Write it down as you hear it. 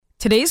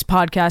Today's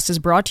podcast is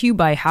brought to you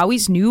by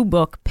Howie's new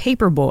book,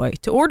 Paperboy.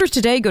 To order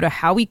today, go to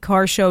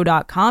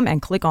howiecarrshow.com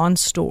and click on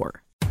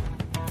store.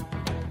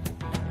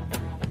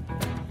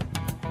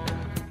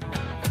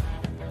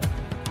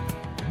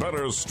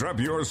 Better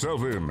strap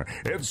yourself in.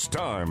 It's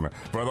time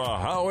for the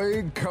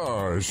Howie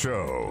Carr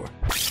Show.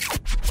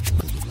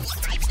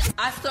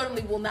 I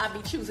certainly will not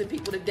be choosing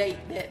people to date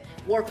that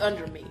work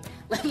under me.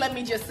 Let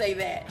me just say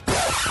that.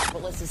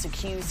 Willis is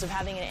accused of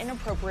having an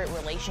inappropriate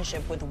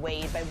relationship with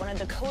Wade by one of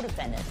the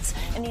co-defendants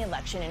in the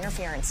election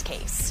interference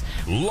case.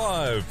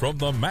 Live from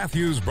the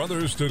Matthews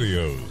Brothers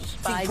Studios.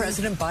 I think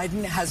President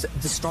Biden has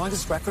the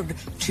strongest record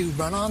to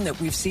run on that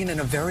we've seen in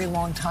a very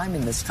long time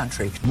in this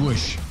country.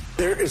 Bush.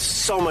 There is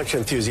so much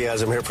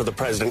enthusiasm here for the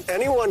president.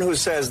 Anyone who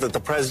says that the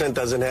president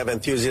doesn't have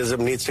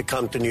enthusiasm needs to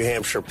come to New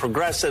Hampshire.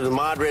 Progressives,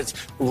 moderates,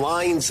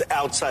 lines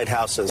outside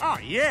houses. Oh,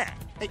 yeah.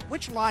 Hey,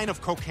 which line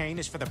of cocaine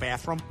is for the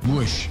bathroom?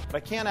 Bush. If I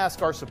can't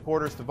ask our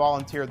supporters to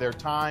volunteer their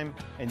time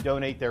and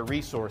donate their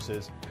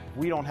resources,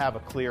 we don't have a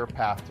clear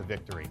path to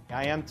victory.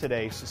 I am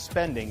today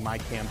suspending my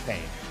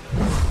campaign.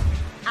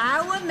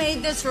 Iowa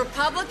made this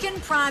Republican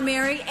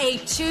primary a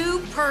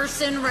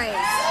two-person race.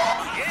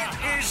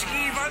 It is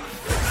even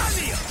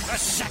funnier the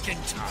second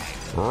time.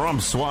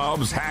 Rump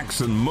swabs,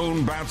 hacks, and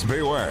moonbats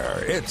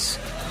beware. It's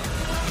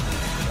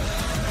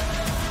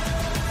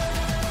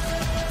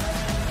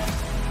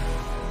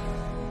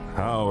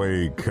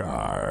Howie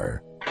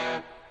Carr.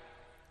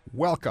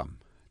 Welcome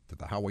to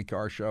the Howie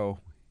Carr Show.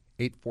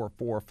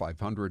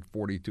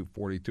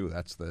 844-500-4242.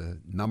 That's the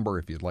number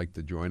if you'd like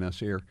to join us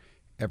here.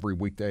 Every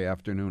weekday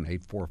afternoon,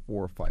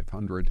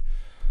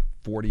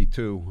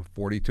 844-500-4242.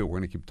 We're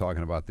going to keep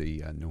talking about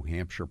the New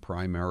Hampshire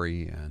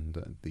primary, and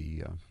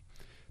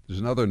there's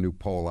another new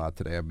poll out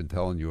today. I've been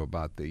telling you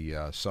about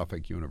the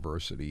Suffolk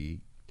University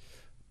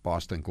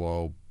Boston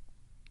Globe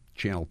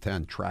Channel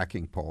 10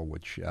 tracking poll,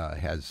 which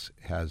has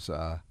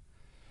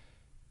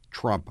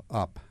Trump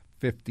up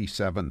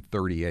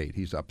 57-38.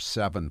 He's up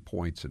 7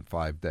 points in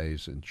 5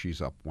 days, and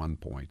she's up 1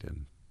 point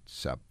in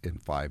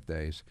 5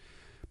 days.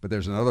 But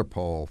there's another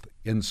poll,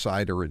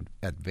 Insider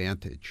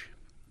Advantage,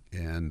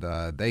 and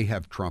they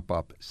have Trump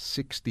up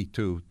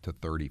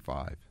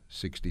 62-35.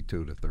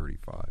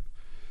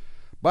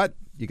 But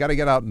you got to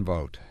get out and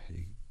vote.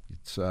 You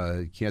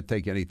can't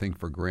take anything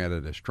for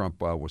granted, as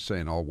Trump was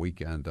saying all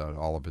weekend,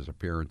 all of his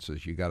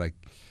appearances. You got to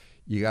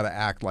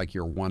act like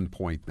you're 1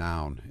 point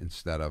down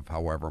instead of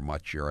however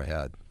much you're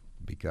ahead,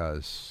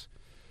 because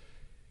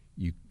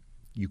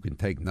you can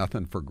take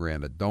nothing for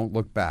granted. Don't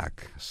look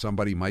back.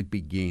 Somebody might be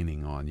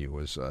gaining on you,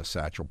 as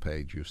Satchel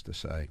Paige used to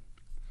say.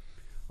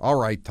 All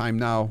right, time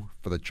now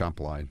for the chump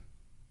line.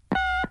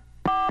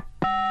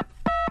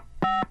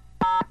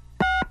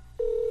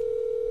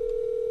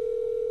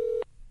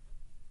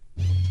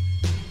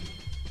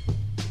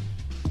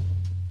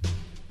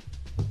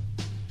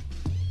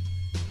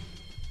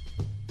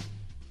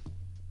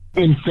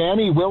 In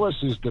Fannie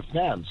Willis's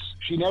defense,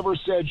 she never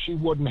said she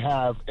wouldn't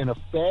have an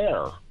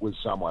affair with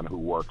someone who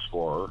works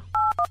for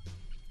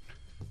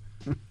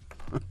her.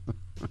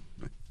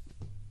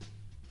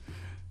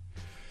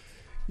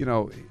 You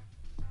know,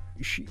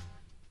 she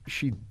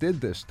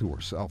did this to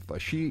herself.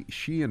 She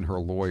and her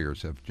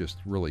lawyers have just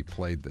really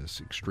played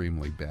this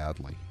extremely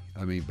badly.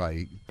 I mean,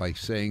 by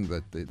saying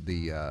that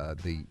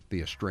the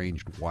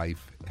estranged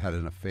wife had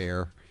an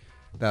affair.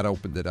 That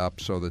opened it up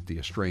so that the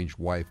estranged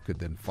wife could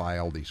then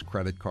file these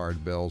credit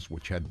card bills,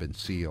 which had been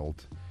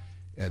sealed,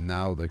 and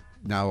now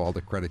all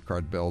the credit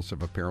card bills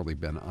have apparently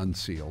been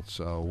unsealed.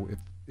 So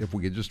if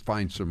we could just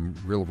find some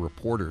real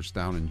reporters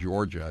down in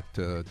Georgia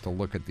to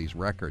look at these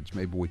records,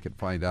 maybe we could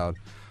find out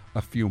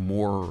a few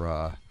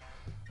more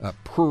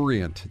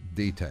prurient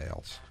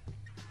details.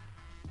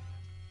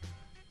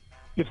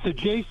 If the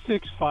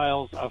J6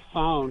 files are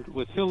found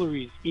with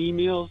Hillary's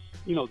emails,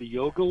 you know, the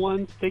yoga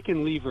ones, they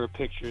can leave her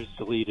pictures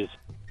deleted.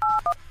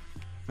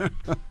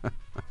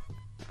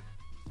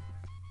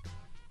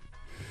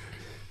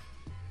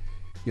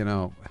 You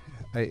know,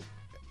 I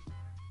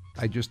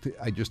just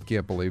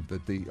can't believe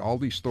that all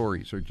these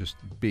stories are just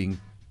being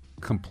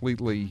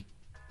completely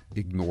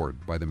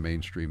ignored by the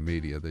mainstream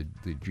media. The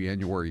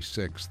January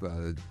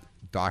 6th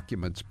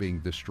documents being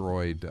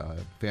destroyed,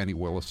 Fannie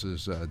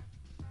Willis's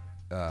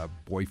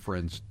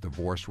boyfriend's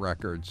divorce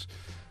records,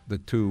 the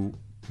two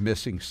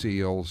missing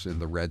SEALs in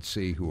the Red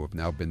Sea who have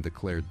now been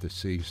declared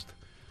deceased.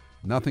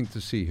 Nothing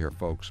to see here,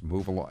 folks.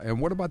 Move along.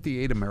 And what about the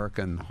 8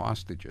 American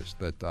hostages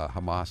that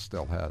Hamas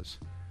still has?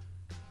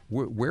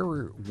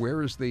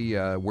 Where's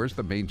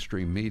the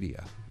mainstream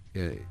media?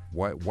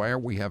 Why are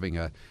we having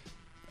a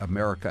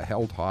America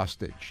held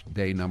hostage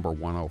day number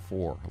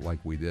 104 like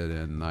we did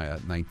in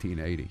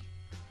 1980?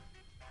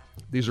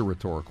 These are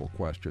rhetorical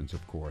questions,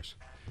 of course.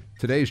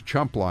 Today's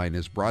Chump Line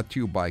is brought to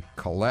you by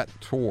Colette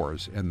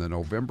Tours and the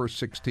November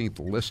 16th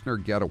listener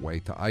getaway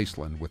to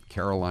Iceland with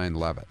Caroline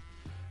Levitt.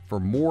 For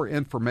more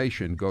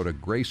information, go to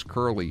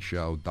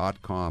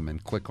gracecurleyshow.com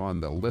and click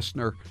on the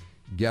listener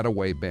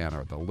getaway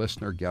banner,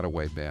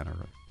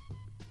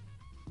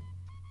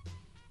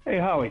 Hey,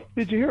 Howie,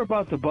 did you hear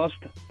about the bust?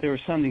 They were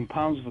sending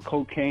pounds of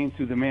cocaine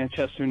through the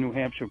Manchester, New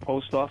Hampshire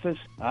post office?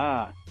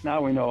 Ah, now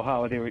we know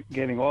how they were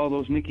getting all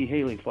those Nikki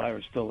Haley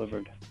flyers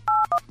delivered.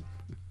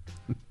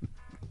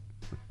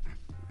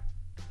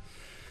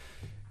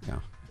 Yeah.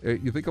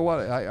 You think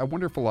I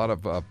wonder if a lot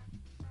of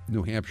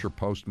New Hampshire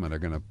postmen are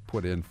going to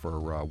put in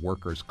for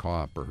workers'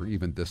 comp or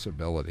even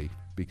disability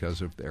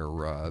because of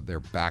their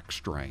back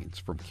strains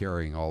from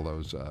carrying all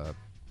those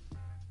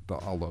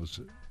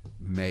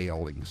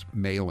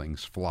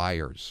mailings,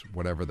 flyers,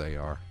 whatever they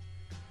are.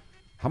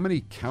 How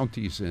many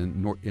counties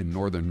in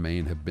northern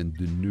Maine have been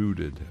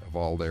denuded of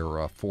all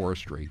their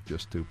forestry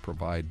just to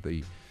provide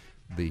the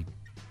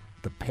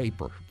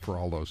paper for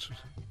all those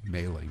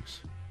mailings?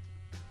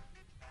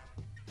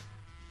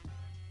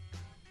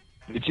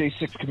 The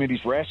J6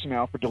 committee's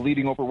rationale for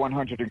deleting over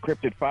 100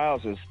 encrypted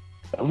files is,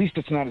 at least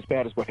it's not as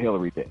bad as what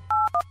Hillary did.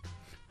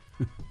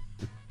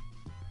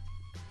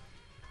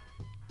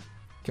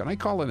 Can I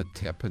call in a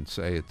tip and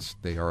say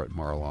they are at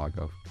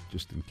Mar-a-Lago,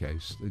 just in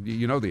case?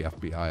 You know the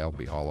FBI will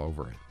be all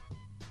over it.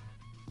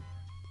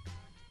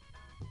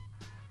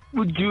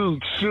 Well,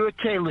 dude, sure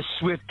Taylor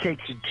Swift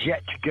takes a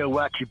jet to go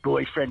watch your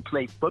boyfriend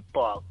play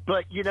football.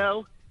 But,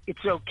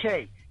 it's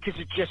okay, because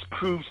it just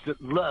proves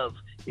that love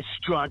is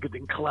stronger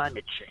than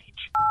climate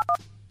change.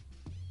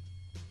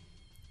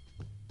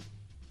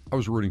 I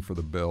was rooting for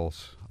the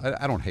Bills.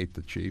 I don't hate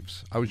the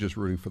Chiefs. I was just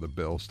rooting for the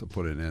Bills to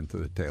put an end to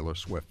the Taylor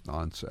Swift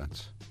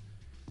nonsense.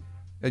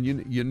 And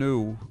you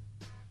knew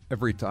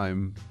every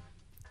time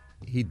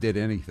he did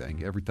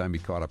anything, every time he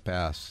caught a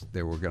pass,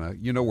 they were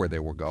where they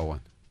were going.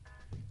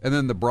 And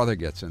then the brother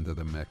gets into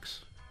the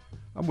mix.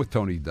 I'm with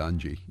Tony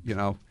Dungy,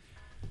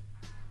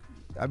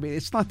 I mean,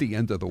 it's not the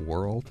end of the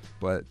world,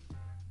 but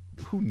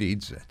who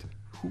needs it?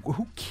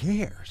 Who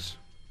cares?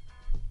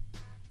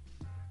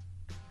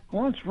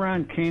 Once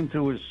Ron came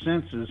to his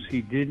senses, he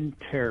didn't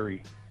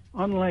tarry.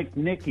 Unlike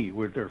Nikki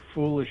with her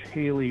foolish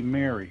Haley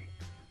Mary.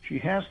 She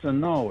has to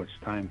know it's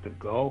time to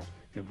go.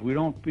 If we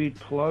don't beat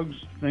plugs,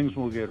 things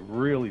will get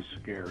really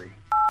scary.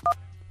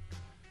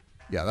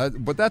 Yeah,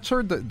 but that's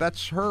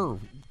her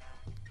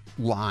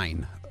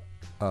line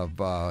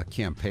of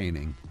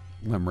campaigning,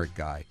 Limerick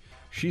guy.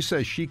 She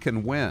says she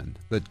can win,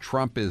 that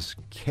Trump is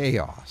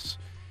chaos,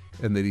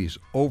 and that he's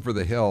over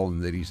the hill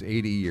and that he's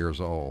 80 years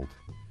old.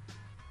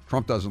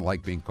 Trump doesn't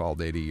like being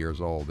called 80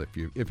 years old.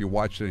 If you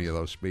watched any of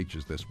those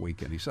speeches this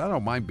weekend, he said, I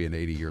don't mind being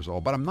 80 years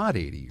old, but I'm not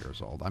 80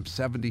 years old. I'm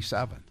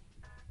 77.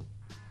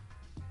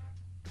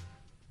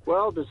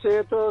 Well,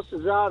 DeSantis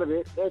is out of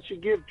it. That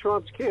should give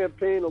Trump's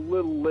campaign a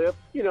little lift,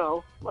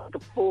 like a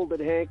folded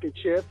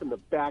handkerchief in the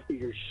back of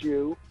your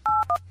shoe.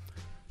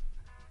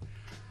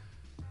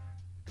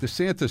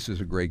 DeSantis is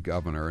a great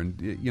governor, and,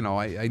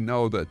 I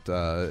know that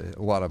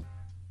a lot of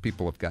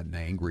people have gotten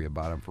angry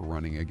about him for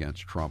running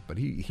against Trump, but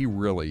he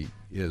really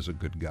is a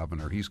good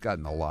governor. He's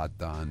gotten a lot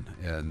done,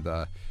 and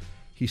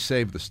he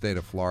saved the state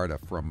of Florida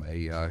from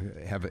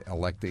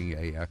electing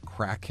a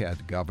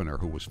crackhead governor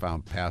who was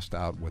found passed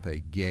out with a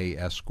gay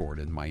escort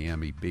in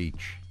Miami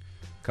Beach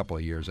a couple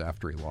of years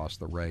after he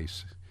lost the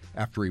race,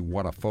 after he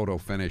won a photo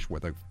finish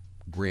with a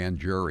grand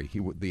jury.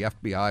 The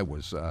FBI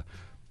was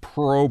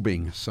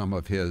probing some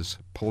of his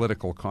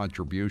political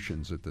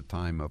contributions at the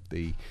time of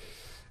the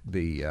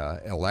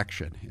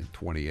election in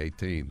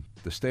 2018.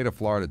 The state of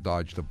Florida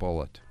dodged a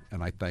bullet,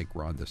 and I thank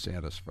Ron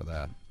DeSantis for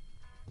that.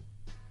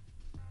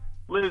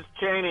 Liz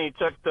Cheney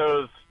took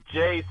those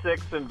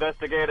J6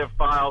 investigative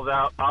files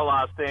out a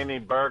la Sandy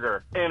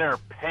Berger in her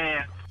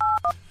pants.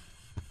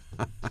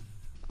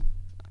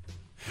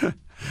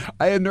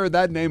 I hadn't heard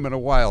that name in a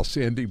while,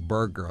 Sandy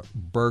Berger.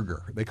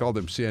 They called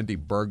him Sandy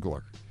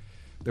Burglar.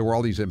 There were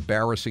all these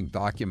embarrassing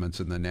documents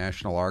in the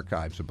National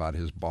Archives about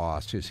his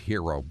boss, his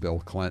hero, Bill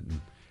Clinton.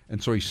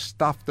 And so he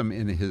stuffed them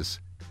in his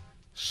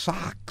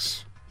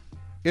socks.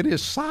 In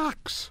his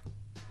socks.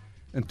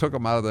 And took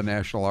them out of the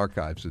National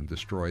Archives and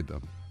destroyed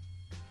them.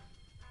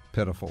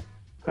 Pitiful.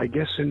 I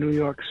guess in New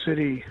York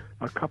City,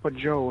 a cup of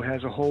Joe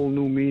has a whole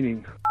new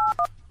meaning.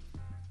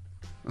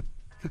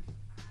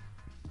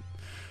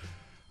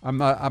 I'm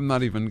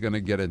not even going to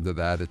get into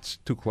that. It's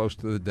too close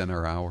to the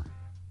dinner hour.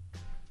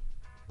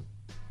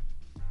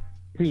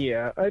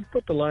 Yeah, I'd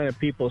put the line of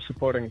people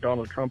supporting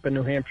Donald Trump in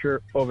New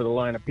Hampshire over the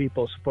line of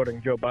people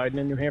supporting Joe Biden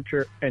in New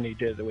Hampshire any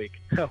day of the week.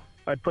 Hell,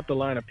 I'd put the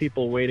line of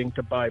people waiting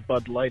to buy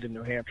Bud Light in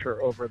New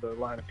Hampshire over the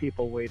line of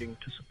people waiting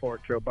to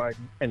support Joe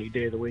Biden any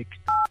day of the week.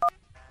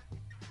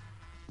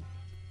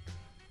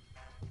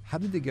 How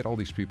did they get all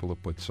these people to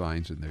put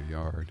signs in their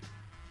yard?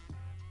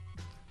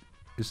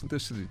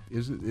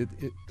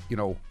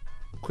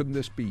 Couldn't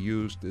this be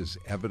used as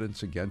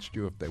evidence against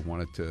you if they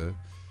wanted to,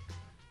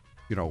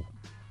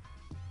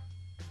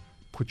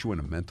 put you in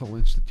a mental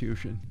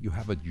institution? You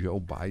have a Joe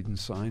Biden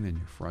sign in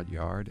your front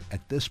yard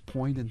at this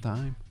point in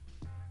time?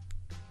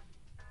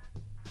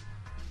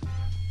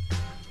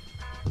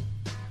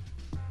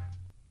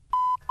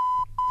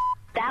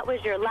 That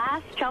was your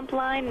last chump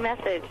line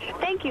message.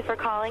 Thank you for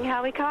calling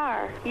Howie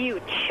Carr,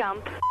 you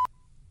chump.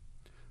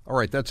 All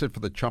right, that's it for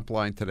the Chump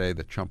Line today.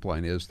 The Chump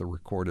Line is the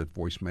recorded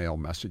voicemail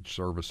message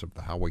service of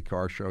the Howie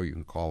Carr Show. You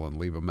can call and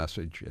leave a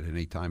message at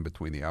any time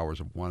between the hours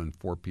of 1 and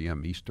 4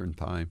 p.m. Eastern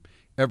Time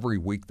every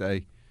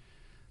weekday.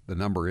 The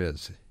number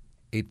is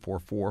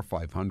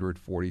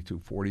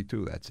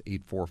 844-500-4242. That's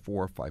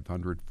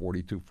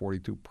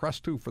 844-500-4242. Press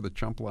 2 for the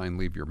Chump Line.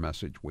 Leave your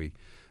message. We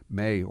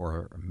may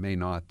or may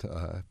not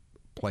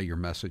play your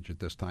message at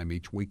this time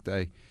each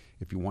weekday.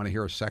 If you want to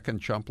hear a second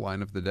Chump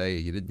Line of the day,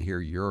 you didn't hear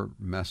your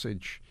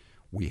message,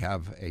 we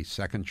have a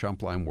second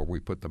Chump Line where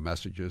we put the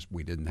messages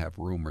we didn't have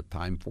room or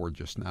time for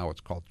just now. It's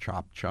called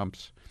Chop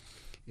Chumps,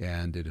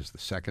 and it is the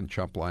second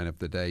Chump Line of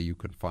the day. You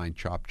can find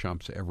Chop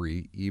Chumps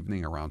every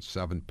evening around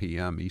 7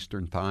 p.m.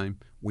 Eastern Time,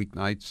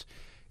 weeknights,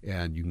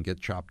 and you can get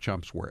Chop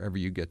Chumps wherever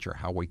you get your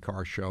Howie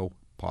Carr Show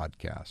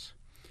podcasts.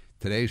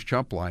 Today's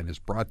Chump Line is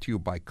brought to you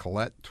by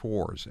Colette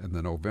Tours and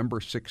the November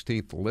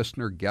 16th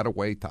listener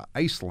getaway to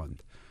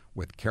Iceland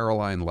with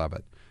Caroline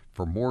Levitt.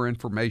 For more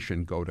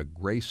information, go to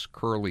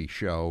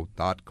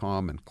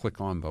gracecurleyshow.com and click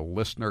on the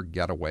Listener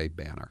Getaway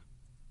banner.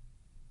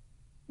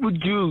 Well,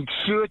 dude,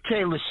 sure,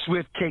 Taylor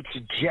Swift takes a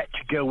jet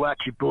to go watch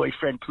your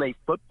boyfriend play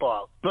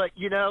football. But,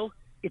 you know,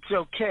 it's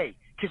okay,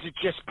 because it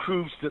just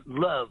proves that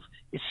love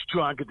is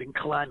stronger than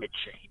climate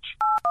change.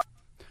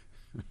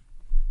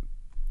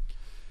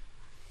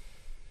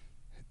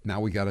 Now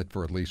we got it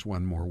for at least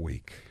one more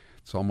week.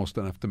 It's almost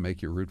enough to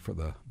make you root for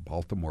the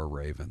Baltimore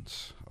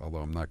Ravens, although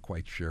I'm not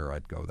quite sure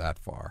I'd go that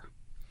far.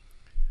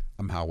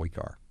 I'm Howie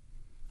Carr.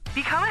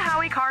 Become a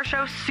Howie Carr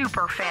Show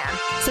super fan.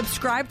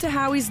 Subscribe to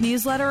Howie's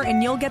newsletter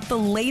and you'll get the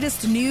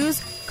latest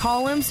news,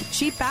 columns,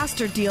 cheap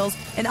bastard deals,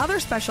 and other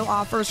special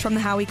offers from the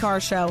Howie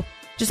Carr Show.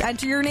 Just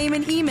enter your name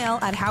and email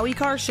at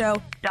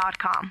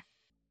howiecarrshow.com.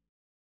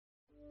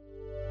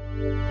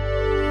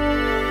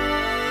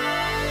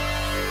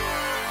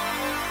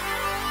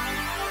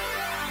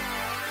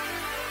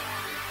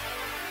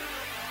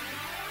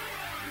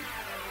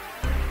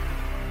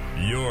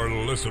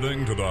 You're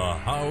listening to the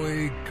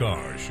Howie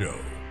Carr Show.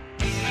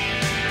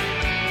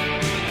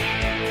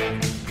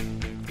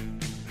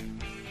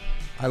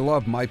 I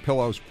love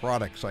MyPillow's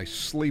products. I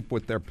sleep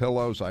with their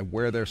pillows, I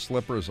wear their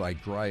slippers, I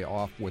dry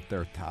off with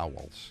their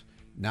towels.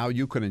 Now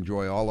you can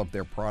enjoy all of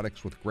their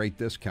products with great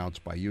discounts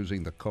by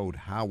using the code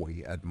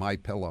Howie at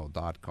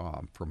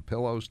mypillow.com. From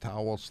pillows,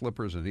 towels,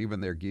 slippers, and even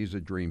their Giza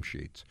Dream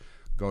Sheets.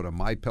 Go to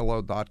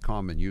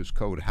mypillow.com and use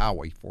code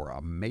Howie for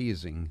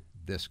amazing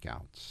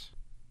discounts.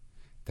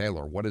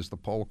 Taylor, what is the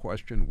poll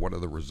question? What are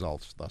the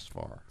results thus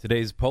far?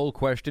 Today's poll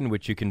question,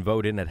 which you can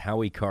vote in at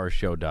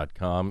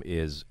howiecarrshow.com,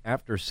 is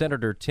after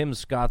Senator Tim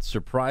Scott's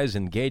surprise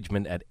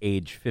engagement at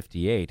age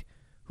 58,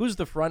 who's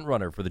the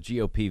frontrunner for the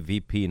GOP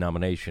VP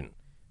nomination?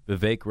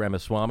 Vivek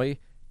Ramaswamy,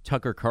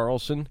 Tucker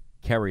Carlson,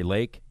 Carrie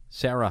Lake,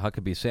 Sarah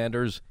Huckabee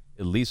Sanders,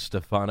 Elise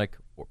Stefanik,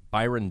 or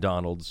Byron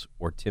Donalds,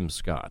 or Tim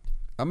Scott?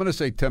 I'm going to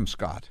say Tim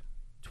Scott.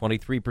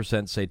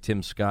 23% say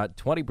Tim Scott,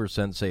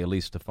 20% say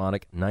Elise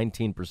Stefanik,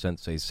 19%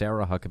 say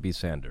Sarah Huckabee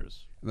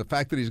Sanders. The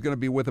fact that he's going to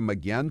be with him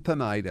again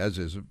tonight, as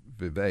is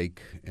Vivek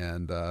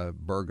and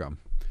Burgum,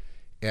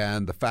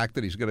 and the fact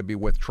that he's going to be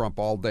with Trump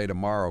all day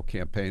tomorrow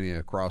campaigning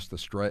across the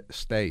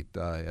state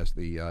as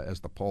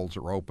the polls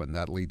are open,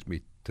 that leads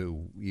me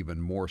to even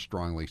more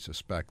strongly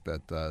suspect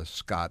that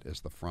Scott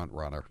is the front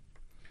runner.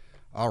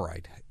 All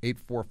right,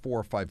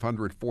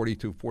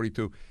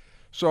 844-500-4242.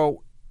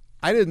 So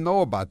I didn't know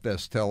about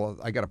this till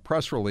I got a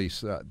press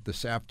release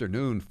this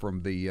afternoon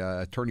from the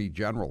Attorney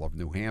General of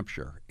New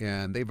Hampshire,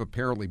 and they've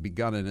apparently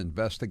begun an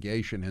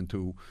investigation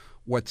into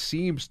what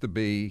seems to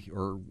be,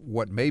 or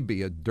what may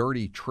be, a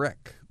dirty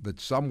trick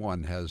that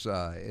someone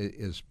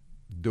is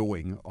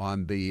doing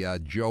on the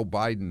Joe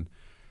Biden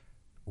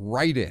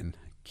write-in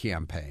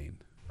campaign.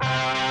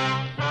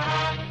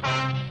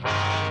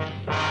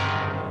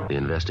 The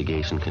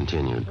investigation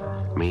continued.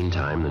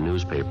 Meantime, the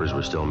newspapers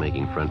were still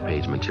making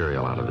front-page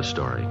material out of the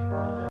story.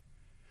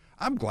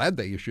 I'm glad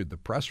they issued the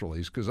press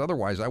release, because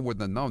otherwise I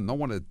wouldn't have known. No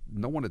one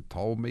had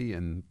told me,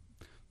 and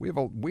we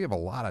have a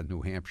lot of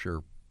New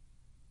Hampshire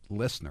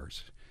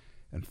listeners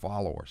and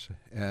followers.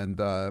 And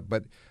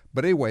but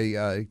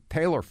anyway,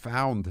 Taylor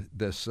found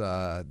this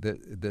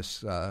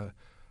Oppo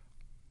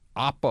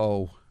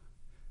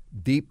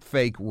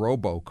Deepfake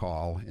Robo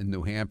Call in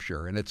New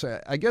Hampshire, and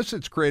I guess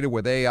it's created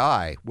with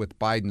AI with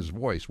Biden's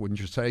voice, wouldn't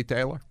you say,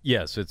 Taylor?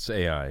 Yes, it's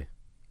AI.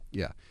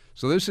 Yeah.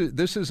 So this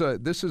is a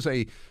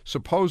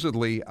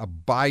supposedly a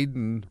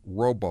Biden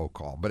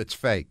robocall, but it's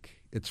fake.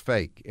 It's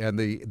fake, and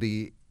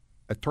the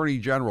Attorney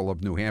General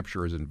of New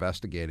Hampshire is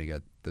investigating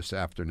it this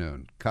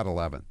afternoon. Cut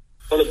 11.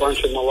 What a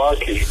bunch of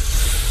malarkey.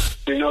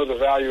 We know the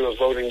value of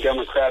voting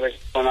Democratic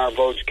when our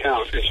votes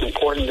count. It's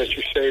important that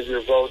you save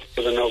your vote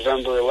for the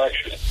November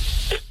election.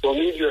 We'll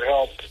need your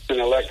help in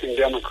electing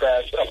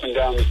Democrats up and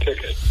down the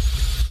ticket.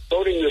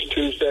 Voting this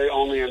Tuesday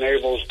only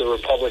enables the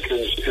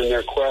Republicans in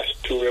their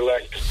quest to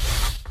elect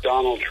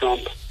Donald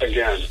Trump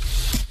again.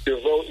 Your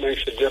vote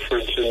makes a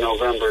difference in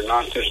November,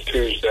 not this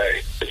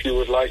Tuesday. If you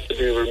would like to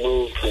be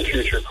removed from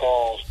future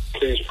calls,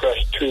 please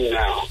press 2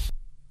 now.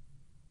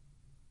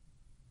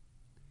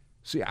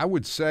 See, I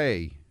would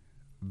say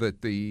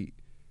that the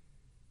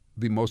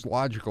most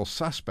logical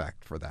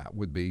suspect for that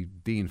would be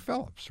Dean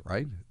Phillips,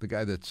 right? The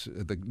guy that's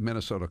the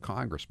Minnesota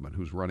congressman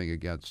who's running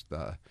against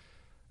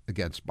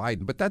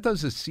Biden. But that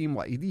doesn't seem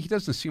like he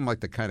doesn't seem like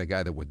the kind of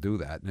guy that would do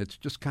that, and it's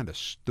just kind of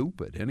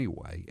stupid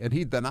anyway. And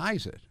he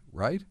denies it,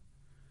 right?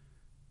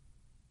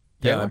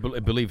 Yeah, I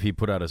believe he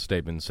put out a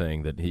statement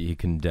saying that he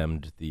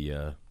condemned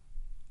the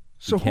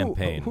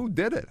campaign. Who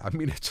did it? I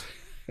mean, it's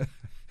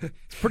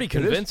pretty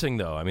convincing,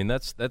 though. I mean,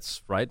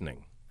 that's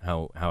frightening.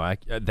 How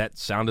that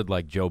sounded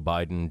like Joe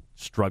Biden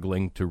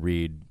struggling to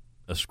read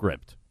a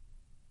script.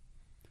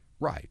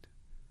 Right,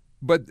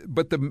 but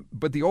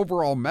the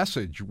overall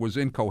message was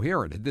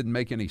incoherent. It didn't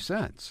make any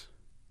sense,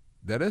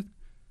 did it?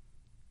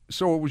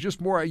 So it was just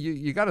more.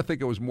 You got to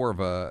think it was more of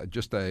a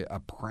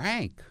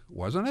prank,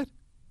 wasn't it?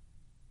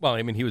 Well,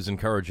 I mean, he was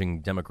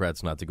encouraging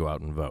Democrats not to go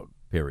out and vote.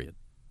 Period,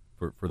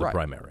 for the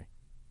primary.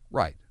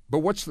 Right, but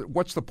what's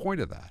the point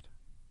of that?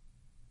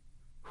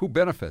 Who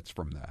benefits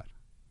from that?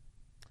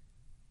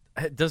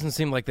 It doesn't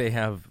seem like they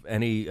have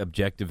any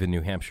objective in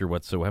New Hampshire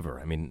whatsoever.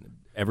 I mean,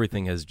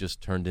 everything has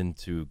just turned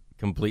into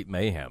complete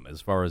mayhem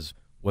as far as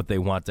what they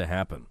want to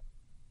happen.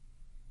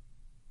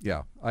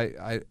 Yeah,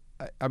 I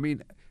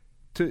mean,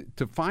 to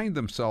find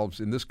themselves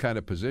in this kind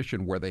of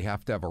position where they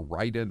have to have a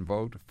write-in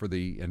vote for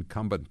the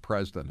incumbent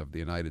president of the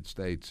United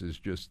States is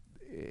just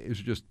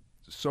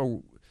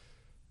so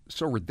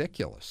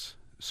ridiculous,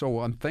 so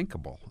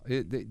unthinkable.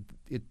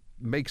 It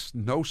makes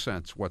no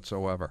sense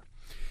whatsoever.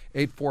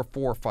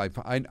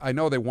 844-5. I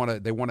know they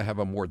want to have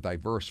a more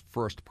diverse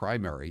first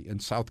primary in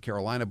South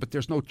Carolina, but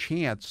there's no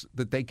chance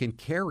that they can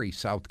carry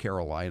South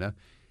Carolina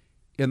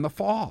in the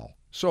fall.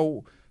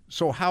 So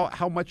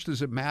how much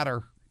does it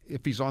matter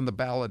if he's on the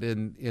ballot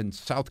in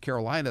South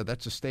Carolina?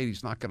 That's a state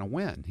he's not going to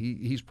win.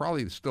 He's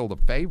probably still the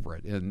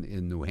favorite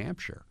in New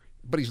Hampshire,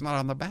 but he's not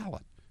on the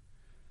ballot.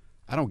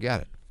 I don't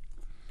get it.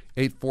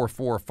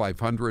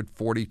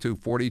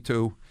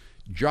 844-500-4242.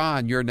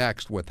 John, you're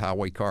next with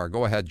Howie Carr.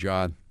 Go ahead,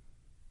 John.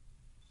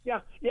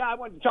 Yeah, I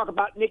wanted to talk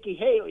about Nikki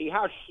Haley,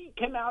 how she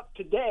came out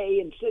today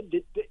and said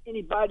that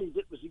anybody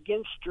that was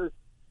against her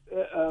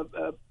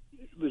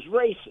was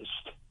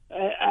racist.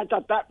 I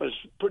thought that was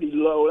pretty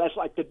low. That's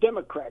like the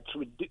Democrats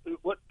would do,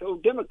 what the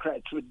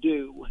Democrats would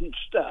do and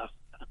stuff.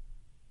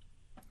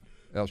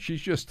 Well,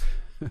 she's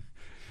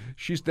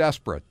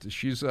desperate.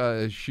 She's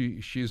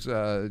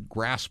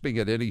grasping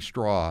at any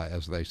straw,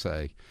 as they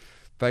say.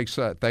 Thanks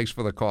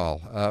for the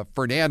call.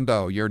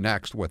 Fernando, you're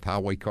next with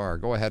Howie Carr.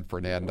 Go ahead,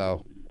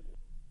 Fernando.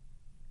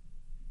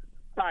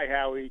 Hi,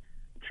 Howie.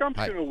 Trump's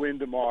going to win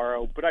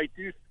tomorrow, but I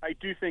do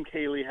think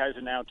Haley has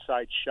an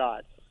outside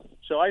shot.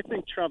 So I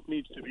think Trump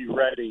needs to be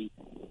ready.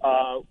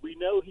 We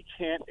know he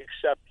can't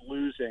accept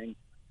losing.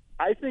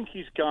 I think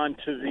he's gone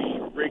to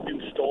the rigged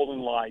and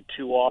stolen lie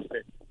too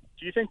often.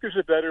 Do you think there's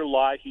a better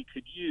lie he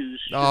could use?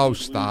 Oh,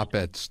 stop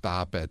it,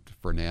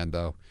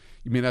 Fernando.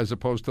 You mean as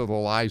opposed to the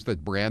lies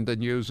that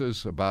Brandon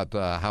uses about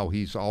how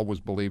he's always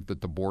believed that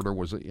the border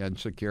was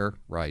insecure?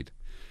 Right.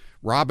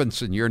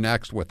 Robinson, you're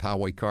next with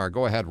Howie Carr.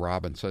 Go ahead,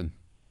 Robinson.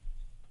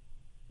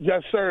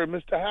 Yes, sir.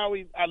 Mr.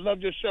 Howie, I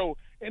love your show.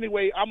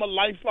 Anyway, I'm a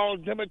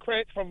lifelong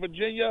Democrat from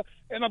Virginia,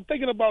 and I'm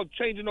thinking about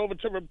changing over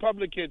to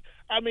Republican.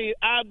 I mean,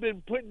 I've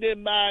been putting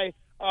in my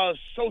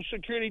Social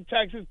Security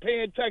taxes,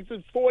 paying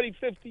taxes 40,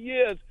 50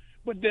 years,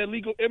 but the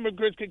illegal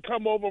immigrants can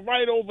come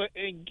right over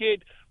and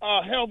get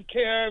health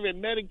care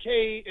and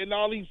Medicaid and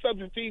all these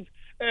subsidies.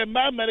 And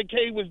my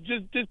Medicaid was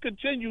just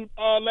discontinued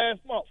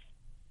last month.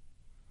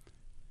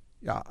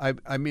 Yeah,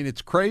 I mean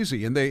it's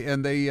crazy, and they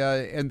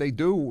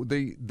do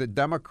the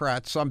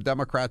Democrats, some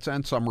Democrats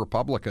and some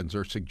Republicans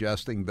are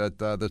suggesting that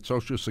that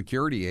Social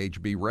Security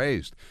age be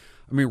raised.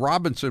 I mean,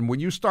 Robinson, when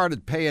you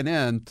started paying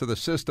in to the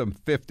system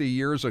 50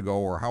 years ago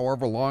or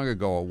however long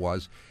ago it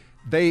was,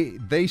 they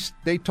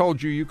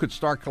told you could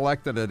start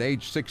collecting at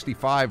age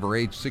 65 or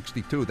age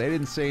 62. They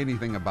didn't say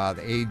anything about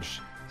age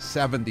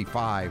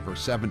 75 or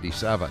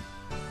 77.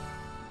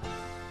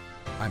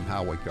 I'm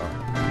Howie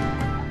Carr.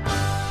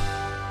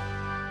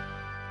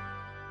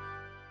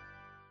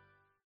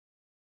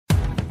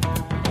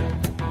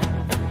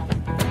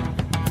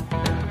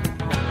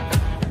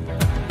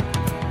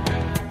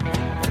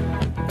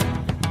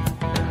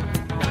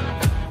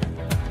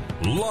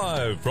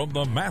 Live from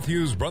the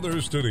Matthews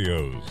Brothers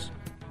Studios.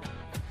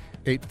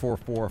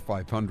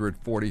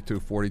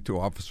 844-500-4242.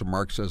 Officer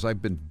Mark says,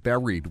 I've been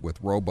buried with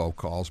Robo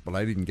Calls, but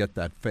I didn't get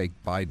that fake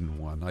Biden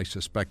one. I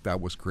suspect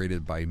that was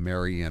created by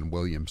Mary Ann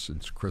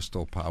Williamson's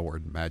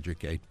crystal-powered Magic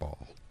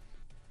 8-Ball.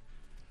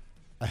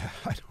 I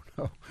don't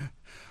know.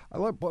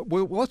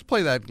 Let's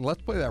play that.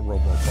 Let's play that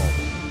Robo Call.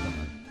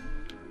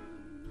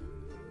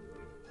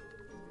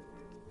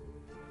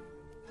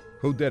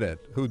 Who did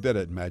it? Who did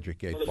it, Magic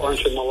 8-Ball? A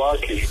bunch of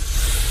malarkey.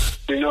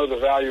 We know the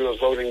value of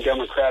voting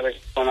Democratic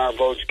when our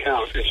votes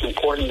count. It's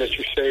important that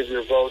you save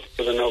your vote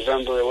for the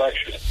November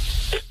election.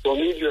 We'll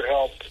need your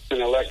help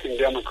in electing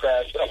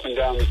Democrats up and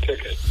down the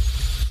ticket.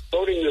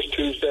 Voting this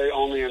Tuesday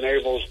only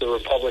enables the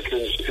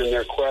Republicans in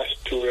their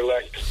quest to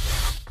elect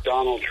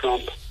Donald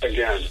Trump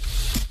again.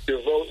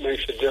 Your vote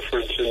makes a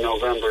difference in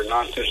November,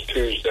 not this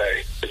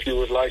Tuesday. If you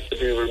would like to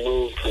be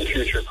removed from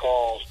future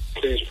calls,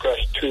 please press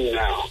 2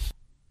 now.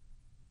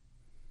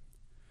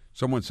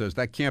 Someone says,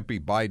 that can't be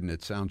Biden.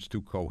 It sounds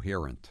too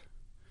coherent.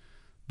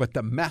 But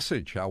the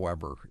message,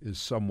 however, is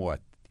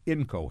somewhat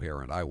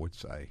incoherent, I would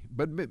say.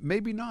 But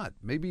maybe not.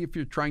 Maybe if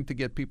you're trying to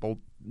get people,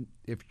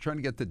 if you're trying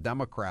to get the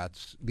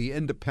Democrats, the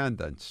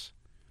independents,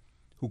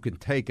 who can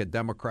take a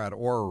Democrat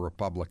or a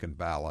Republican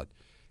ballot,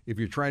 if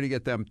you're trying to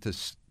get them to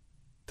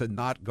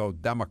not go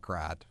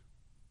Democrat,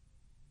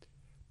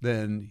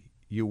 then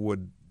you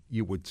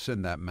would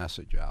send that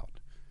message out.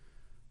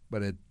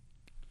 But it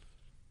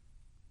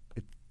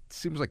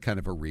seems like kind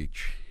of a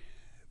reach.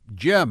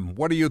 Jim,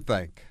 what do you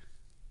think?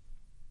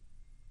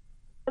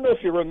 I don't know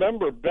if you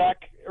remember,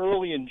 back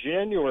early in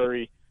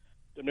January,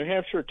 the New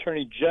Hampshire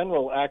Attorney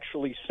General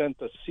actually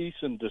sent a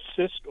cease and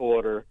desist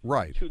order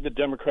to the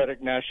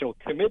Democratic National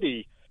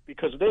Committee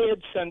because they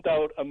had sent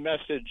out a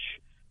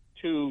message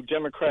to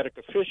Democratic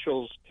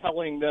officials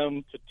telling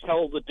them to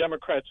tell the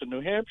Democrats in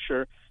New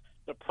Hampshire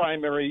the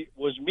primary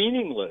was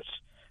meaningless.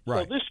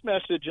 Right. So this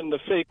message in the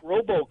fake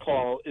Robo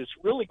Call is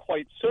really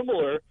quite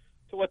similar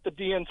to what the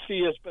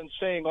DNC has been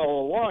saying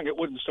all along. It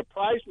wouldn't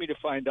surprise me to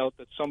find out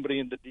that somebody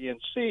in the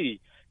DNC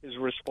is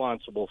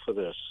responsible for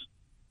this.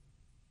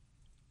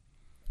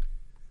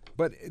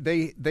 But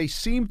they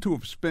seem to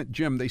have spent,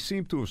 Jim, they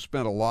seem to have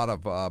spent a lot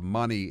of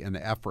money and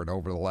effort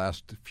over the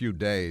last few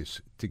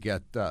days to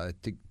get a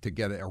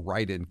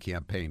write-in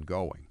campaign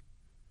going.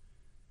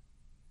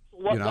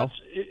 Well, you know?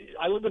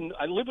 I live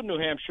in New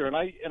Hampshire, and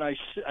I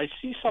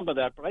see some of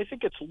that, but I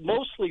think it's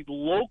mostly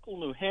local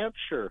New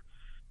Hampshire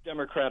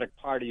Democratic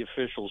Party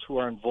officials who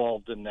are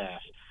involved in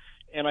that.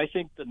 And I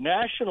think the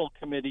National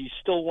Committee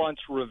still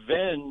wants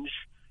revenge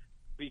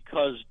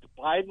because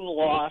Biden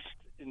lost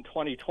in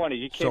 2020.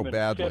 He came in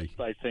badly. fifth,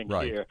 I think,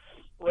 Right. here.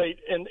 Right.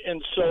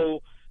 And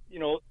so, you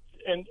know,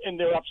 and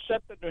they're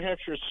upset that New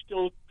Hampshire is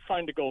still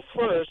trying to go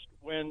first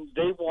when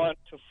they want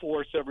to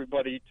force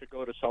everybody to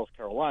go to South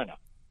Carolina.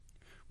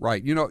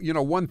 Right. You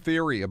know, one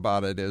theory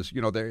about it is,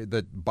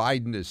 that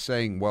Biden is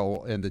saying,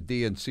 well, and the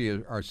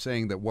DNC are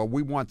saying that, well,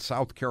 we want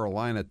South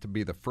Carolina to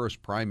be the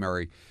first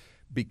primary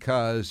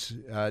because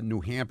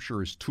New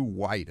Hampshire is too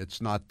white. It's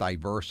not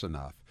diverse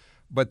enough.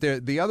 But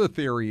the other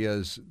theory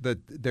is that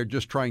they're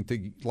just trying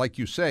to, like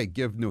you say,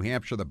 give New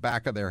Hampshire the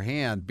back of their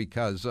hand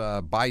because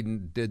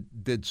Biden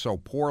did so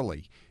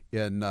poorly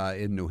in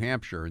New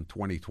Hampshire in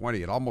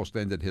 2020. It almost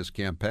ended his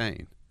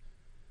campaign.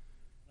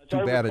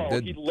 Too bad it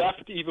didn't. He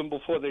left even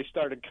before they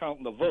started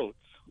counting the votes.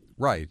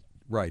 Right.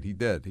 He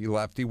did. He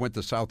left. He went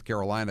to South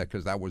Carolina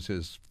because that was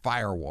his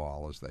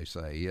firewall, as they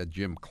say. He had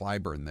Jim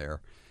Clyburn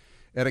there.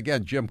 And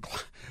again, Jim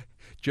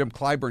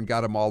Clyburn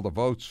got him all the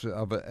votes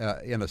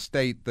in a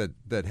state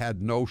that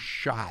had no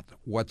shot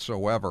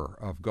whatsoever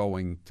of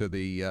going to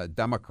the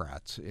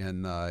Democrats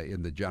in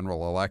the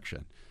general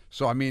election.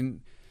 So, I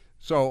mean,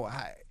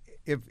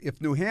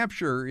 if New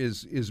Hampshire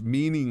is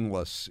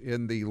meaningless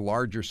in the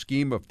larger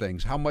scheme of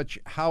things, how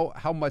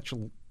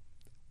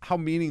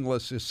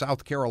meaningless is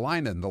South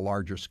Carolina in the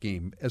larger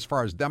scheme as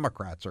far as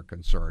Democrats are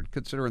concerned,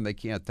 considering they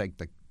can't take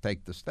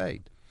the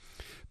state?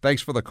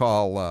 Thanks for the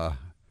call,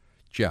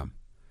 Jim.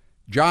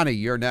 Johnny,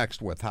 you're next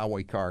with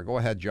Howie Carr. Go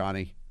ahead,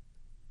 Johnny.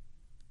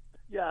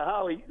 Yeah,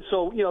 Howie.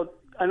 So,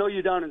 I know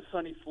you're down in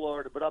sunny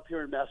Florida, but up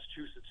here in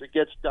Massachusetts, it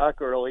gets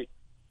dark early,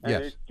 and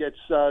Yes. it gets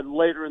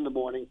later in the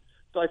morning.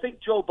 So I think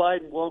Joe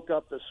Biden woke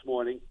up this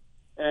morning,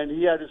 and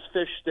he had his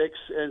fish sticks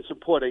and some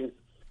pudding,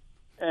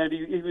 and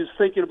he was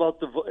thinking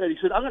about and he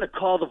said, I'm going to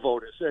call the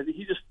voters. And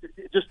he just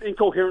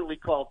incoherently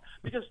called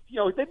because,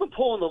 they've been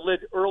pulling the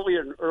lid earlier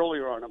and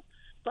earlier on him.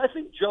 So I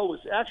think Joe was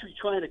actually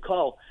trying to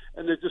call,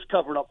 and they're just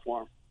covering up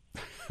for him.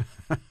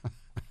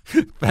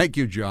 Thank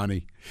you,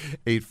 Johnny.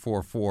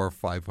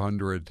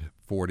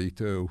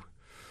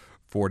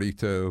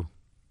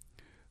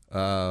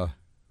 844-500-4242.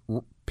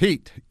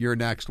 Pete, you're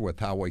next with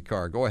Howie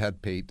Carr. Go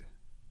ahead, Pete.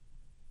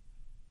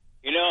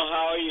 You know,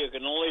 Howie, you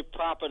can only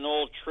prop an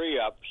old tree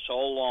up so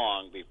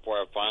long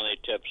before it finally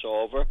tips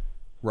over.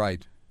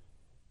 Right.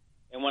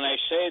 And when I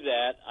say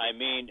that, I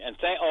mean, and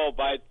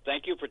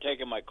thank you for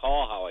taking my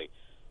call, Howie.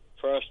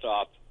 First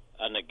off,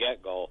 on the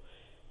get-go,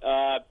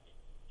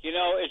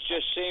 it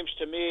just seems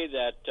to me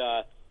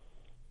that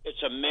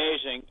it's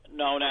amazing.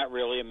 No, not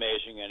really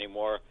amazing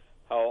anymore.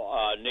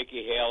 How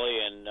Nikki Haley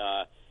and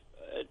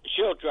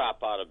she'll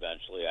drop out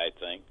eventually, I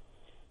think.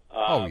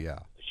 Oh yeah.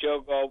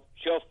 She'll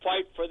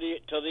fight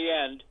till the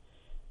end,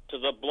 to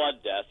the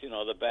blood death,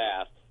 the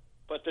bath.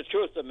 But the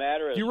truth of the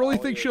matter is, you really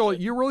think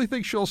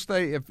she'll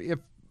stay if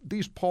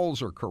these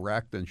polls are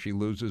correct and she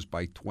loses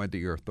by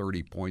 20 or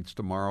 30 points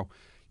tomorrow?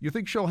 You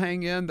think she'll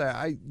hang in?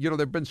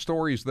 There've been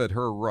stories that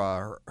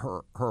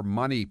her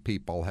money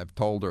people have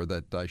told her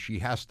that she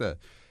has to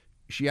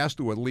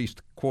at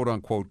least, quote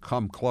unquote,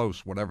 come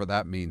close, whatever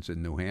that means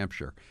in New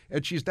Hampshire.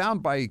 And she's down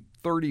by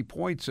 30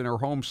 points in her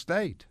home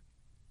state.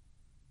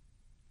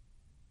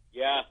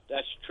 Yeah,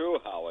 that's true,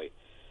 Howie.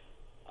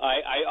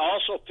 I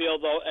also feel,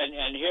 though,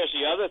 and here's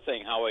the other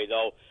thing, Howie,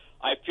 though,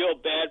 I feel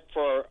bad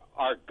for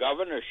our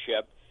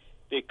governorship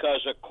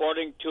because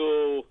according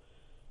to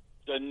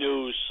the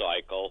news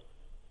cycle,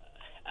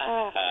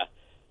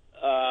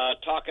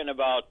 talking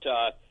about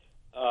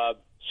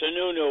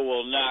Sununu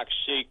will not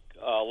seek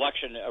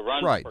election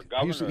run Right. for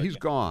governor. He's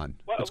gone.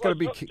 What- It's going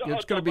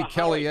to be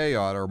Kelly Howie.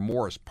 Ayotte or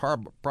Morris,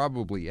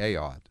 probably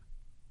Ayotte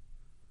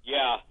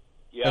Yeah,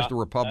 yeah. as the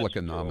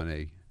Republican that's true.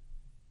 nominee.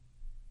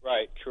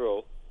 Right,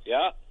 true.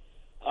 Yeah.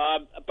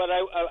 But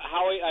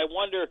Howie, I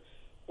wonder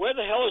where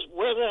the hell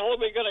are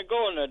we going to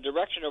go in the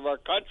direction of our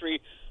country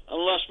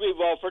unless we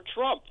vote for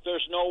Trump?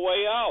 There's no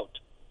way out.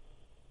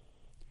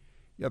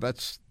 Yeah,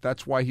 that's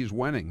why he's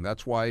winning.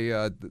 That's why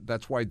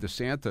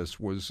DeSantis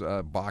was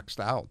boxed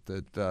out.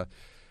 That the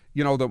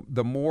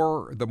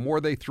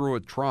more they threw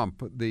at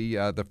Trump,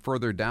 the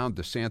further down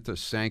DeSantis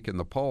sank in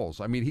the polls.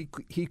 I mean,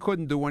 he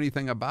couldn't do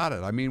anything about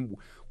it. I mean,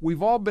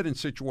 we've all been in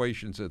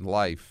situations in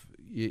life,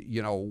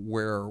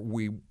 where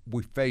we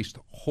faced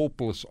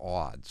hopeless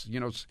odds.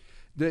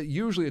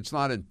 Usually it's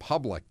not in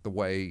public the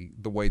way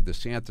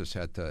DeSantis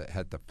had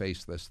to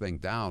face this thing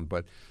down,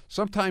 but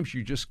sometimes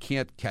you just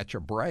can't catch a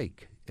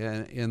break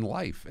in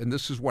life, and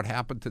this is what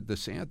happened to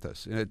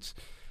DeSantis.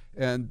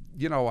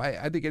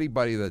 I think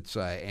anybody that's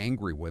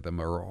angry with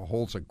him or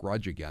holds a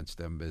grudge against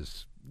him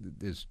is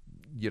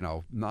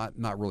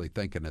not really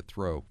thinking it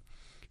through.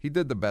 He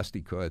did the best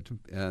he could,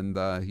 and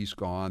he's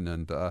gone,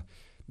 and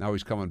now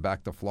he's coming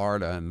back to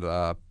Florida, and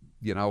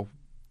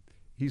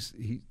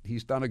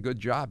he's done a good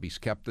job. He's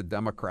kept the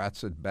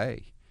Democrats at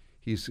bay.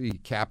 He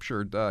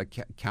captured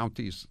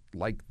counties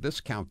like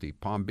this county,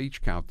 Palm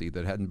Beach County,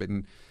 that hadn't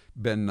been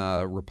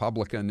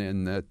Republican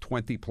in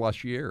 20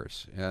 plus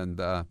years, and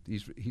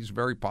he's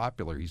very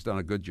popular. He's done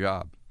a good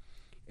job,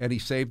 and he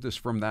saved us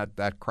from that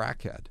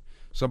crackhead.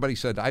 Somebody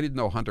said, I didn't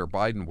know Hunter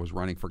Biden was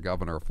running for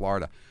governor of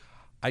Florida.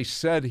 I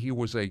said he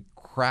was a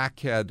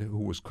crackhead who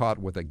was caught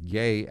with a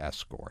gay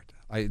escort.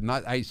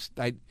 That's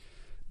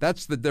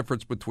the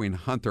difference between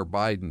Hunter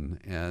Biden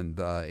and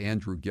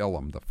Andrew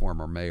Gillum, the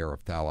former mayor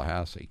of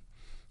Tallahassee.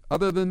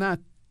 Other than that,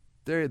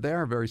 they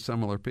are very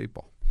similar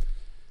people.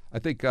 I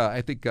think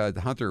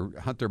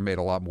Hunter made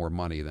a lot more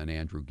money than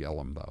Andrew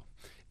Gillum, though.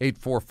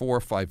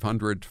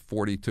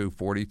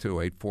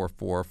 844-500-4242,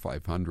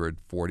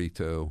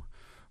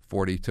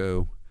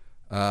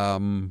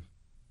 844-500-4242.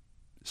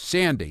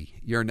 Sandy,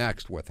 you're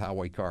next with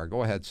Howie Carr.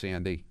 Go ahead,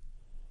 Sandy.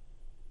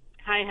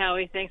 Hi,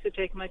 Howie. Thanks for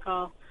taking my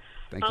call.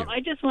 Thank you. I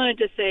just wanted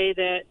to say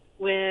that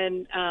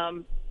when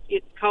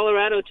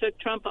Colorado took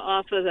Trump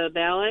off of the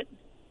ballot,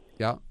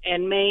 yeah,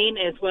 and Maine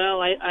as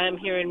well. I'm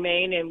here in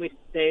Maine, and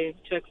they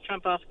took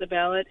Trump off the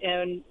ballot,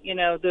 and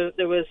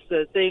there was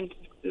the thing,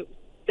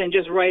 then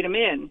just write him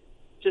in,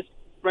 just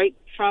write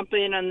Trump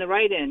in on the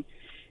write-in,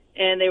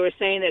 and they were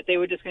saying that they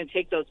were just going to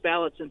take those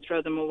ballots and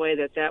throw them away.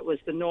 That was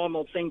the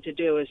normal thing to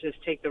do, is just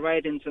take the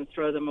write-ins and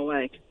throw them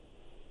away.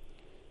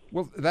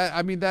 Well,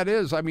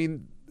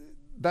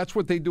 that's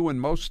what they do in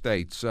most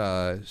states,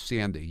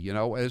 Sandy.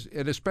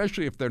 And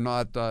especially if they're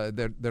not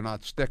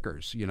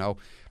stickers.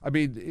 I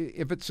mean,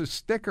 if it's a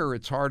sticker,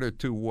 it's harder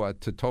to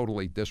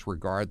totally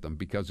disregard them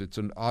because it's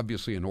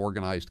obviously an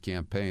organized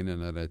campaign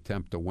and an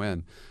attempt to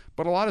win.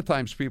 But a lot of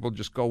times people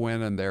just go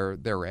in and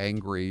they're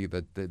angry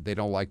that they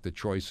don't like the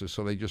choices,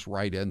 so they just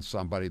write in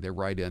somebody. They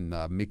write in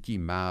Mickey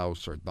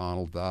Mouse or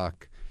Donald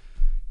Duck.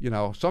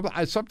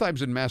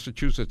 Sometimes in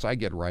Massachusetts I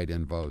get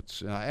write-in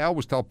votes. I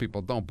always tell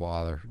people, don't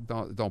bother.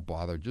 Don't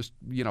bother. Just,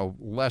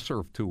 lesser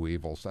of two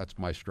evils. That's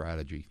my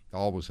strategy.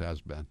 Always has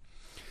been.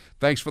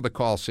 Thanks for the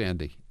call,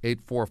 Sandy.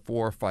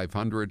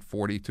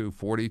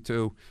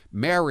 844-500-4242.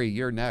 Mary,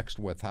 you're next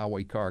with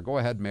Howie Carr. Go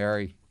ahead,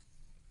 Mary.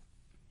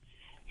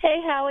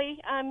 Hey, Howie.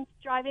 I'm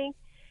driving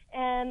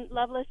and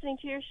love listening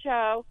to your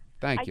show.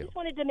 Thank you. I just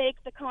wanted to make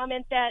the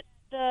comment that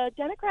the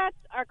Democrats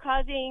are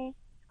causing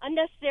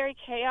unnecessary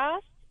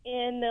chaos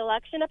in the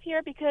election up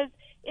here, because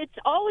it's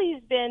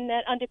always been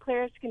that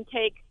undeclared can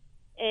take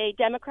a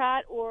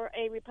Democrat or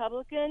a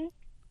Republican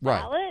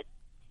ballot.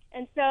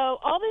 And so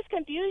all this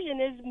confusion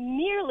is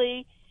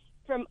merely,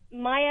 from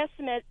my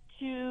estimate,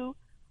 to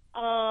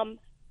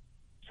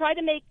try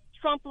to make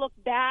Trump look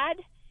bad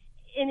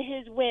in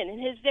his win, in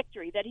his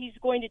victory, that he's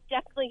going to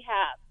definitely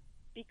have.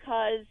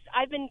 Because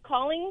I've been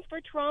calling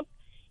for Trump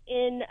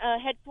in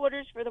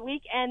headquarters for the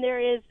week, and there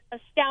is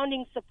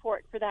astounding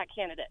support for that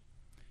candidate.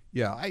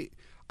 Yeah,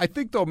 I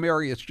think, though,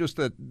 Mary, it's just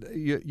that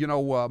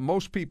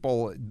most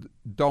people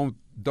don't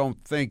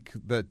think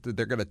that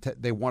they're going to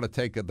they want to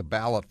take the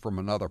ballot from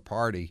another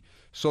party,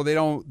 so they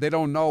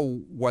don't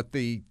know what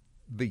the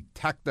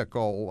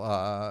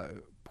technical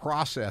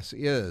process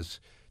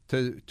is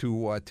to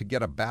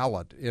get a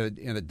ballot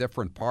in a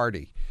different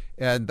party,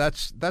 and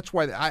that's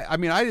why I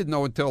didn't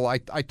know until I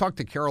talked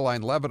to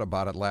Caroline Levitt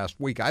about it last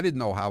week. I didn't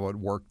know how it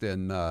worked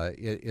in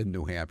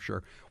New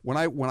Hampshire. When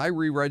I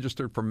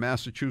re-registered from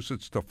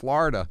Massachusetts to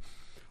Florida,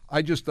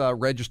 I just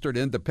registered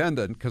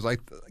independent because I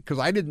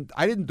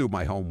didn't do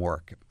my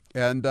homework,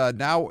 and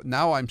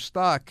now I'm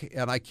stuck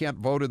and I can't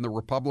vote in the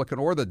Republican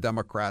or the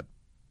Democrat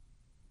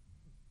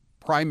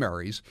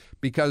primaries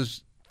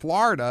because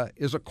Florida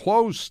is a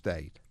closed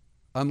state,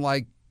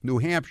 unlike New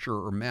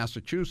Hampshire or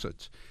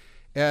Massachusetts.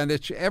 And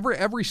it's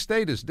every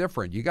state is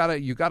different. You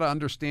gotta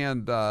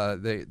understand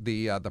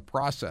the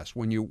process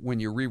when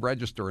you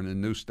re-register in a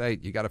new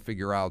state. You got to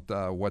figure out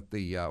what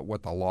the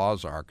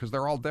laws are, because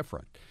they're all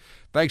different.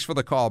 Thanks for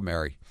the call,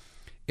 Mary.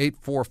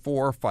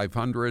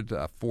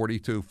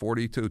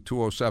 844-500-4242,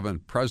 207.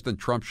 President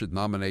Trump should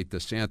nominate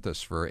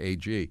DeSantis for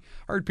AG.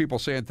 I heard people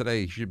saying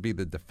today he should be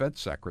the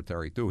defense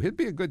secretary too. He'd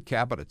be a good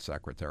cabinet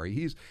secretary.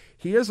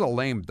 He is a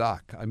lame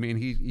duck. I mean,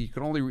 he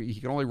can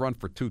only run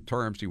for 2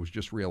 terms. He was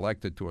just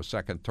reelected to a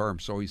second term,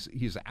 so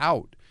he's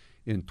out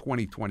in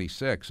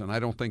 2026. And I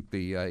don't think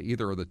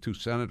either of the 2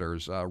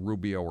 senators,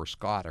 Rubio or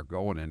Scott, are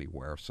going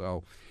anywhere.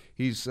 So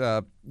he's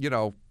I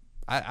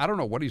don't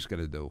know what he's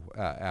going to do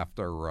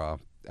after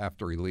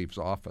he leaves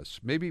office.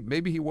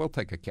 Maybe he will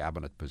take a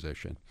cabinet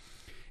position.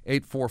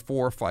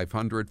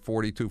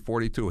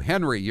 844-500-4242.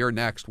 Henry, you're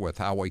next with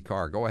Howie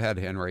Carr. Go ahead,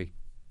 Henry.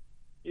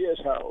 Yes,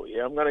 Howie.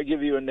 I'm going to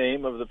give you a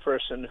name of the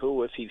person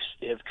who, if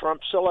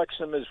Trump selects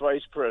him as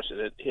vice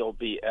president, he'll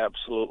be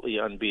absolutely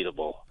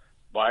unbeatable.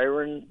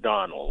 Byron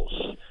Donalds.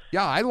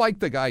 Yeah, I like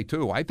the guy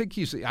too. I think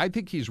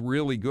he's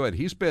really good.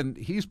 He's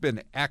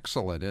been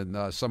excellent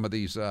in some of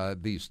these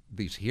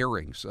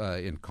hearings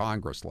in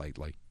Congress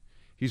lately.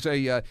 He's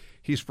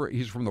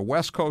from the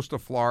west coast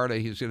of Florida.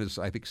 He's in his,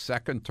 I think,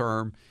 second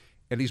term,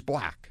 and he's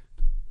black.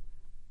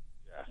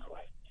 Exactly.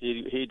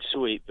 He'd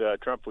sweep.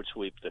 Trump would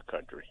sweep the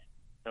country.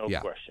 No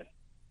question.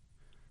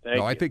 Thank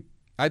you.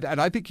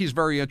 I think he's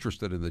very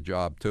interested in the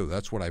job too.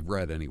 That's what I've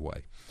read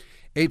anyway.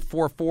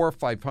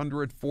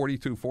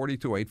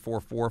 844-500-4242.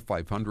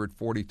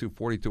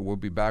 844-500-4242. We'll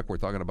be back. We're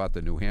talking about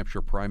the New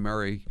Hampshire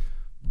primary.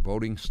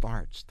 Voting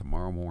starts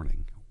tomorrow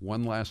morning.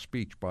 One last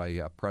speech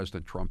by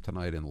President Trump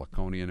tonight in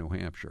Laconia, New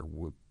Hampshire,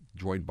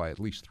 joined by at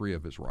least 3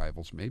 of his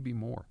rivals, maybe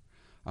more.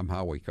 I'm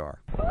Howie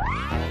Carr.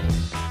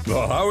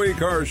 The Howie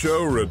Carr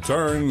Show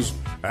returns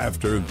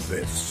after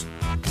this.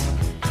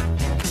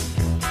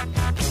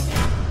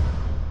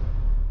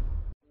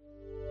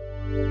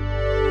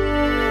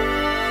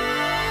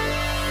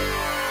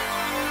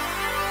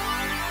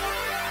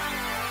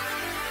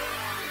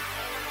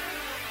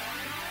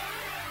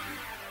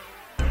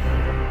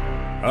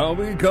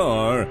 Howie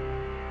Carr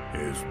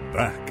is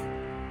back.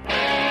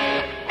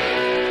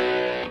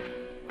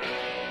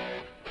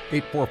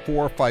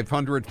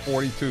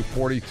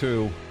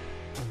 844-500-4242.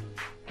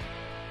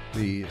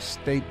 The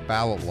State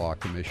Ballot Law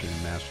Commission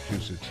in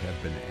Massachusetts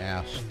had been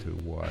asked to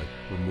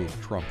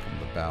remove Trump from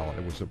the ballot.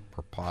 It was a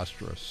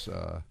preposterous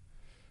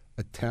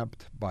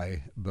attempt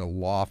by the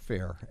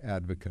lawfare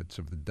advocates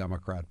of the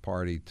Democrat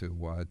Party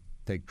to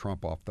take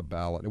Trump off the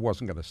ballot. It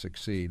wasn't going to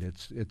succeed.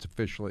 It's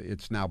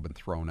now been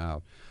thrown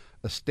out.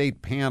 A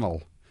state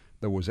panel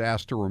that was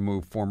asked to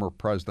remove former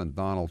President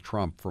Donald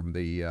Trump from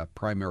the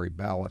primary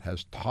ballot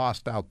has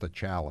tossed out the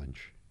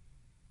challenge.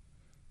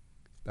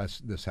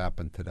 This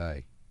happened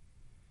today.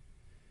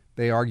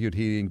 They argued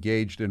he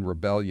engaged in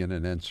rebellion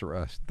and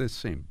insurrection. This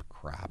seemed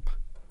crap.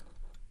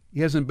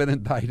 He hasn't been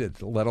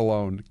indicted, let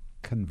alone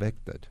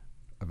convicted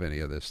of any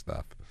of this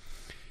stuff.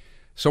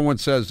 Someone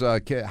says,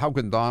 how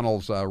can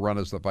Donalds run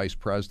as the vice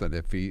president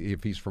if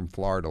he's from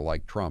Florida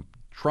like Trump?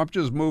 Trump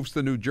just moves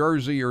to New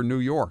Jersey or New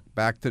York,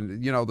 back to,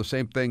 the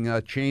same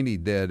thing Cheney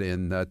did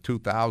in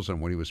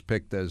 2000 when he was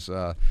picked as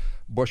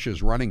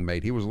Bush's running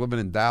mate. He was living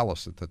in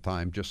Dallas at the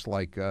time, just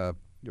like, or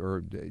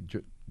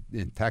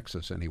in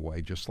Texas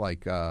anyway, just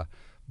like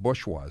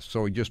Bush was.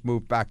 So he just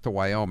moved back to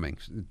Wyoming.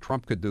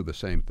 Trump could do the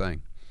same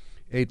thing.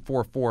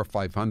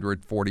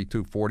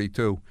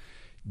 844-500-4242.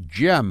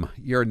 Jim,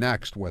 you're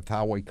next with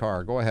Howie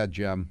Carr. Go ahead,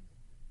 Jim.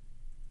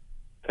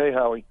 Hey,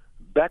 Howie.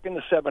 Back in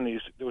the 70s,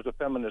 there was a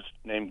feminist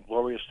named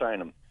Gloria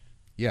Steinem.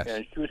 Yes.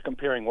 And she was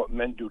comparing what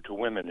men do to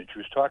women. And she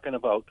was talking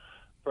about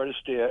Fred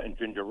Astaire and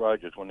Ginger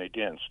Rogers when they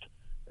danced.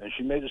 And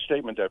she made a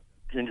statement that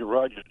Ginger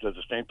Rogers does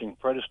the same thing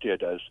Fred Astaire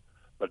does,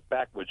 but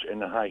backwards in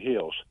the high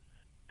heels.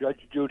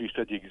 Judge Judy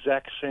said the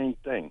exact same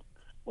thing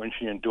when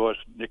she endorsed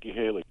Nikki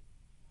Haley.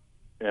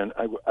 And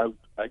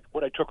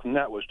what I took from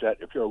that was that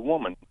if you're a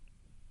woman,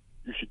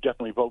 you should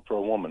definitely vote for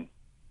a woman.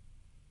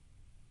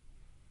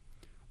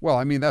 Well,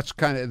 I mean that's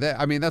kind of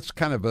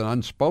an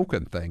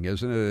unspoken thing,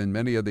 isn't it? In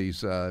many of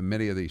these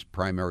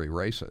primary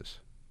races.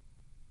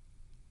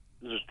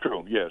 This is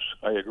true. Yes,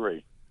 I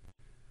agree.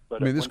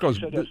 But I mean, this goes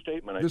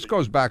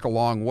back a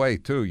long way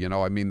too.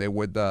 I mean, they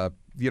would. I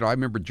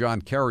remember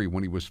John Kerry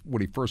when he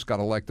first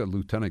got elected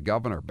lieutenant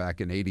governor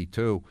back in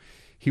 '82.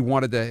 He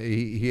wanted to.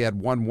 He had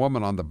one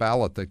woman on the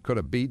ballot that could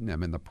have beaten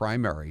him in the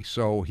primary,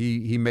 so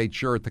he made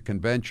sure at the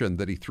convention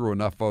that he threw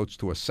enough votes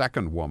to a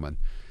second woman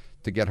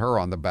to get her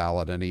on the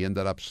ballot, and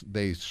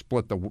they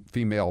split the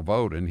female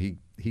vote, and he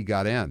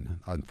got in,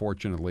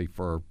 unfortunately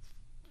for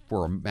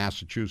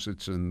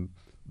Massachusetts and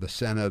the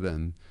Senate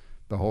and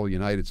the whole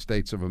United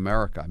States of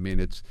America. I mean,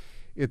 it's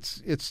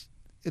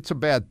a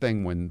bad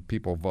thing when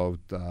people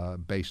vote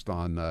based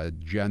on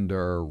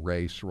gender,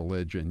 race,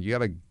 religion. You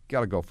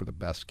gotta go for the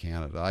best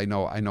candidate. I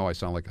know I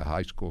sound like a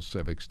high school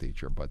civics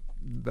teacher, but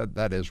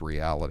that is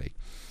reality.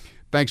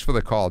 Thanks for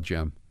the call,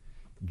 Jim.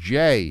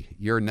 Jay,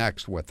 you're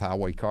next with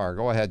Howie Carr.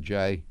 Go ahead,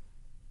 Jay.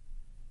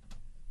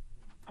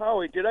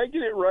 Howie, did I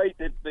get it right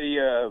that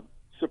the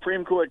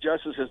Supreme Court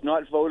justice has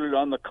not voted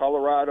on the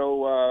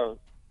Colorado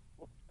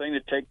thing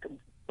to take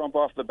Trump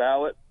off the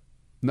ballot?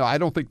 No, I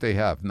don't think they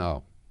have,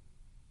 no.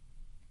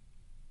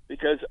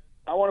 Because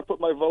I want to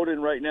put my vote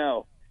in right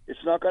now.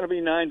 It's not going to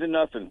be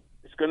 9-0.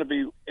 It's going to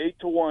be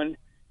 8-1,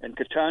 and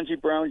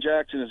Ketanji Brown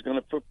Jackson is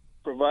going to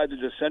provide the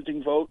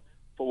dissenting vote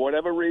for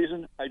whatever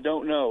reason. I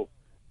don't know,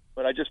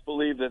 but I just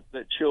believe that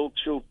she'll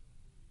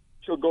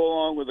go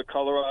along with the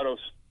Colorado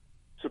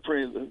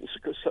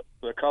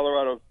the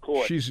Colorado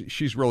court.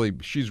 She's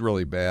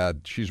really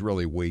bad. She's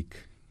really weak,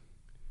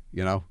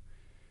 you know.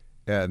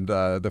 And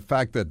the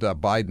fact that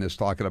Biden is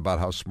talking about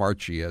how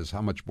smart she is,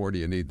 how much more do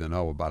you need to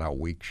know about how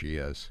weak she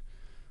is?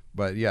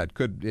 But yeah, it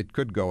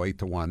could go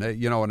 8-1.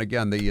 You know, and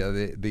again,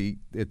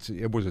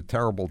 it was a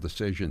terrible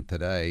decision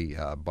today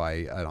on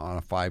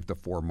a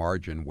 5-4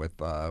 margin with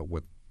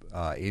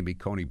Amy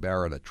Coney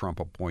Barrett, a Trump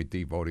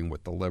appointee, voting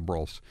with the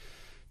liberals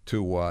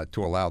to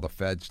allow the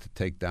feds to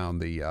take down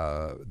the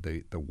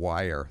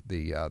wire,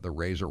 the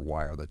razor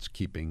wire that's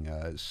keeping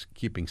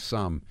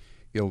some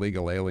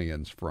illegal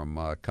aliens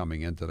from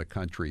coming into the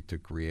country to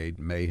create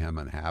mayhem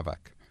and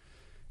havoc.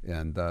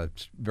 And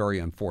it's very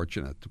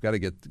unfortunate. We've got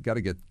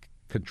to get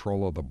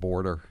control of the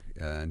border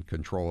and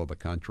control of the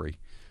country.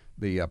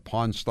 The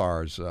Pawn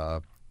Stars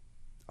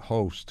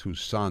host,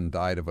 whose son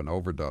died of an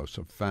overdose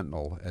of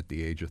fentanyl at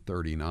the age of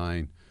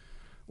 39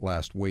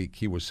 last week,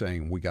 he was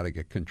saying we got to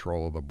get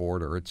control of the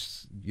border.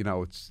 It's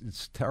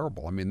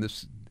terrible. I mean,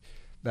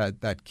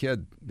 that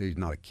kid, he's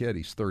not a kid.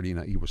 He's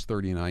 39. He was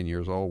 39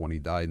 years old when he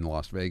died in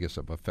Las Vegas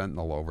of a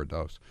fentanyl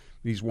overdose.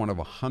 He's one of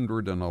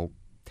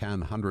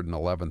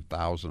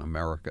 111,000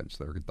 Americans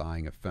that are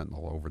dying of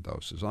fentanyl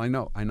overdoses. I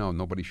know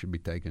nobody should be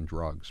taking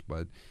drugs,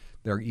 but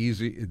they're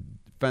easy.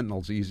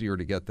 Fentanyl's easier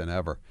to get than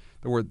ever.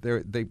 They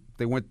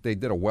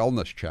did a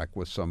wellness check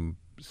with some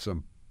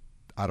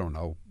I don't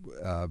know,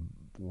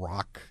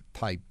 rock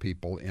type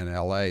people in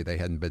L.A. They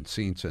hadn't been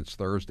seen since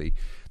Thursday.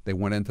 They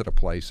went into the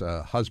place.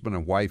 Husband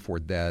and wife were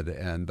dead,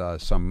 and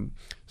some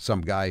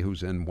guy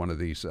who's in one of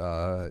these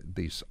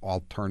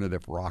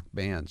alternative rock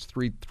bands.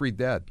 Three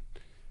dead,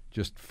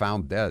 just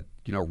found dead.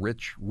 You know,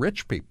 rich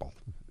people,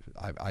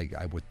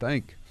 I would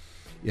think.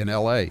 In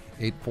L.A.,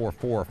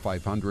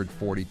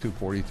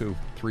 844-500-4242.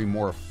 3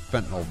 more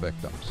fentanyl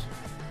victims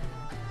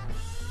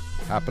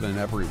happening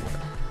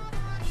everywhere.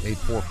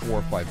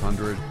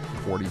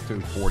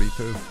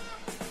 844-500-4242.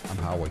 I'm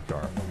Howie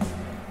Carr.